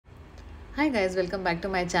Hi guys, welcome back to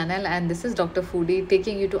my channel, and this is Dr. Foodie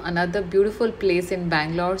taking you to another beautiful place in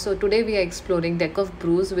Bangalore. So today we are exploring Deck of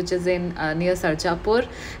Brews, which is in near Sarjapur,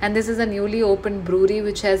 and this is a newly opened brewery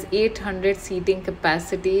which has 800 seating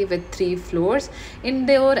capacity with 3 floors,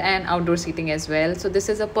 indoor and outdoor seating as well. So this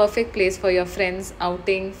is a perfect place for your friends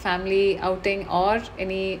outing, family outing, or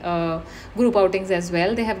any group outings as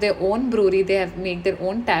well. They have their own brewery, they have make their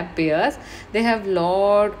own tap beers, they have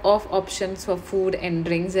lot of options for food and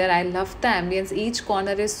drinks there. I love the ambience. Each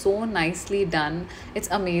corner is so nicely done. It's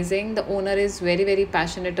amazing. The owner is very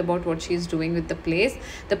passionate about what she's doing with the place.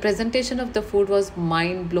 The presentation of the food was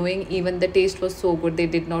mind blowing. Even the taste was so good, they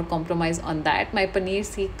did not compromise on that. My paneer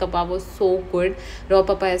seekh kebab was so good. Raw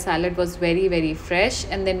papaya salad was very fresh,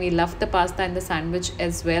 and then we loved the pasta and the sandwich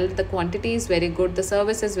as well. The quantity is very good, the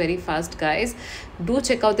service is very fast. Guys, do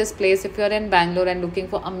check out this place if you're in Bangalore and looking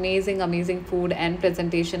for amazing food and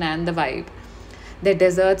presentation and the vibe. The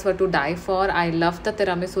desserts were to die for. I love the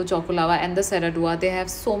tiramisu, chocolava, and the serradua. They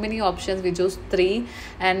have so many options. We chose three,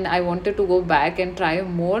 and I wanted to go back and try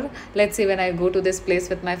more. Let's see when I go to this place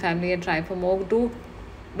with my family and try for more. Do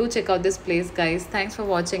check out this place, guys. Thanks for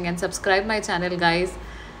watching and subscribe my channel, guys,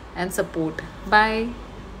 and support. Bye.